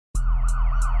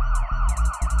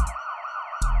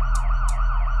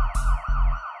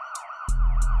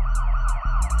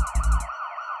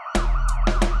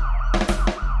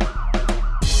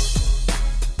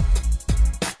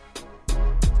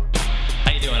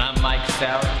I'm Mike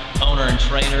Stout, owner and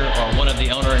trainer, or one of the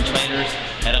owner and trainers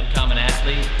at Uncommon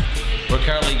Athlete. We're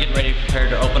currently getting ready to prepare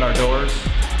to open our doors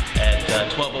at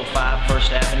 1205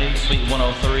 First Avenue, Suite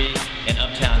 103 in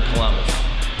Uptown, Columbus.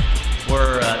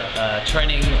 We're a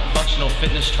functional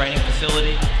fitness training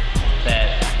facility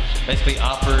that basically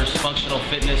offers functional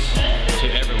fitness to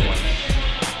everyone.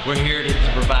 We're here to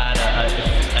provide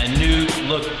a new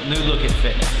look at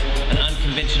fitness, an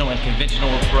unconventional and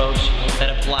conventional approach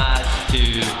that applies to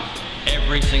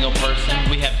every single person.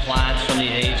 We have clients from the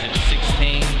age of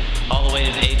 16 all the way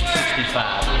to the age of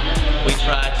 65. We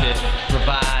try to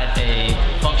provide a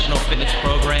functional fitness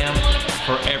program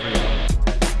for everyone.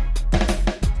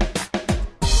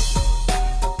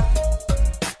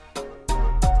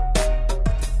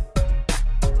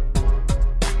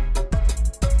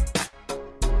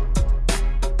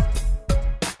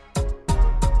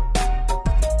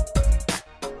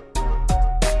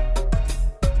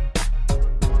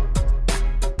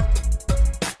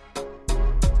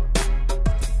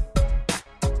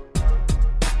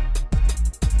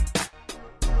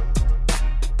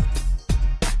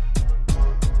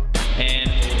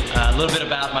 A little bit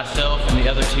about myself and the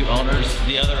other two owners.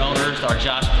 The other owners are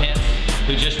Josh Pence,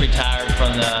 who just retired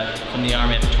from the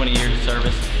Army after 20 years of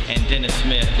service, and Dennis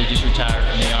Smith, who just retired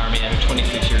from the Army after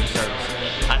 26 years of service.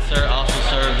 I also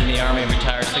served in the Army and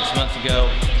retired 6 months ago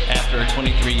after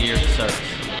 23 years of service.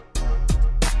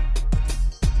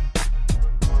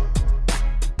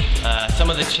 Some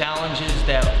of the challenges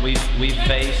that we've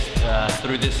faced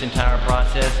through this entire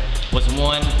process was,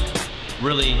 one,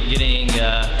 really getting,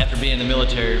 after being in the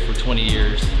military for 20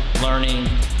 years, learning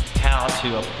how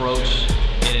to approach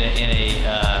it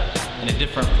in a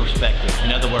different perspective.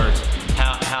 In other words,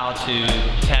 how to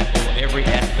tackle every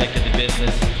aspect of the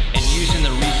business and using the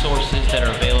resources that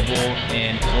are available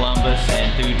in Columbus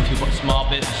and through small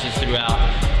businesses throughout,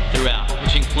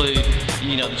 which include,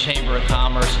 the Chamber of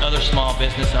Commerce, other small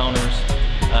business owners,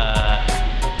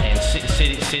 and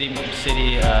city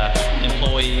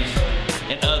employees,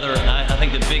 and other. I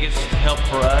think the biggest help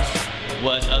for us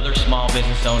was other small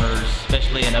business owners,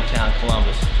 especially in Uptown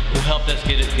Columbus, who helped us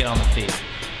get on the feet.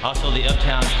 Also, the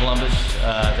Uptown Columbus,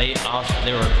 they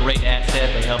were a great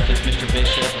asset. They helped us, Mr.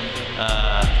 Bishop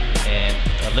and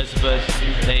Elizabeth.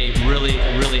 They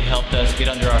really helped us get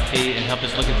under our feet and helped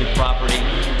us look at the property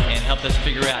and helped us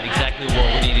figure out exactly what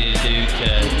we needed to do to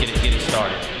get it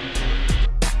started.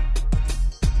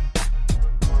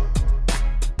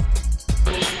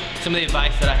 Some of the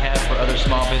advice that I have for other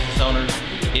small business owners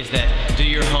is that do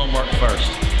your homework first.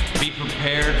 Be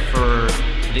prepared for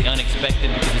the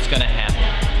unexpected, because it's going to happen.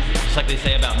 Just like they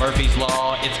say about Murphy's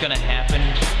Law, it's going to happen.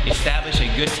 Establish a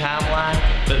good timeline,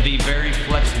 but be very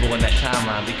flexible in that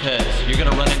timeline, because you're going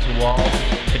to run into walls,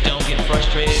 but don't get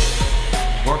frustrated.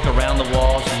 Work around the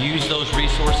walls. Use those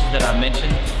resources that I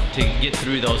mentioned to get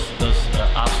through those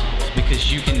obstacles,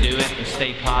 because you can do it, and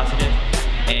stay positive.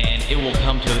 And it will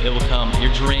come,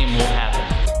 your dream will happen.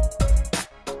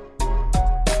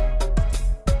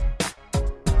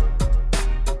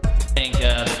 I think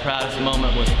the proudest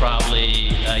moment was probably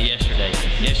yesterday.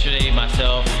 Yesterday,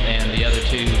 myself and the other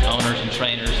two owners and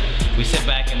trainers, we sat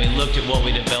back and we looked at what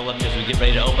we developed as we get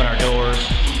ready to open our doors,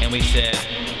 and we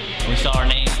saw our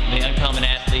name, the Uncommon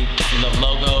Athlete, the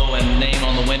logo and name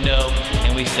on the window,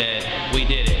 and we said, we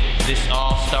did it. This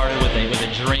all started with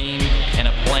a dream and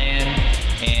a plan.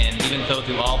 And even though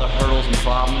through all the hurdles and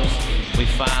problems, we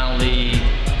finally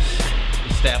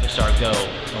established our goal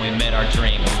and we met our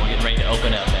dream, and we're getting ready to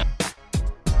open up now.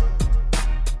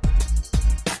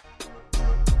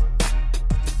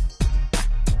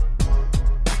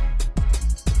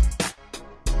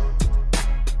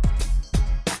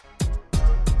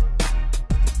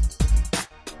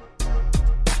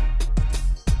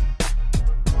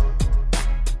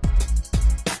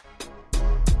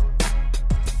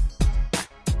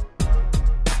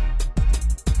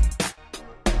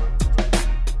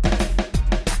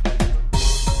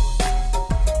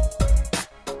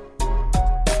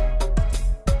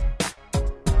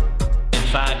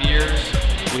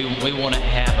 We want to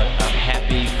have a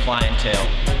happy clientele.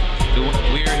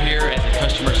 We are here as a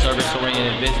customer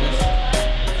service-oriented business,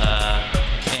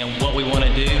 and what we want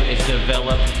to do is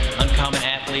develop uncommon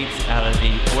athletes out of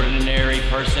the ordinary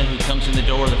person who comes in the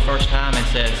door the first time and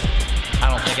says, I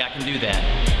don't think I can do that.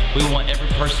 We want every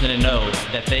person to know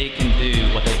that they can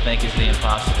do what they think is the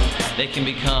impossible. They can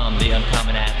become the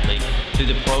uncommon athlete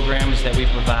through the programs that we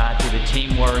provide, through the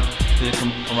teamwork, through the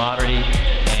camaraderie,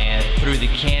 and through the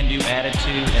can-do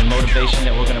attitude and motivation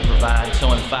that we're going to provide.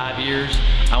 So in 5 years,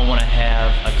 I want to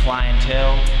have a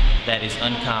clientele that is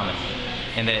uncommon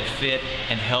and that is fit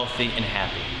and healthy and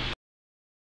happy.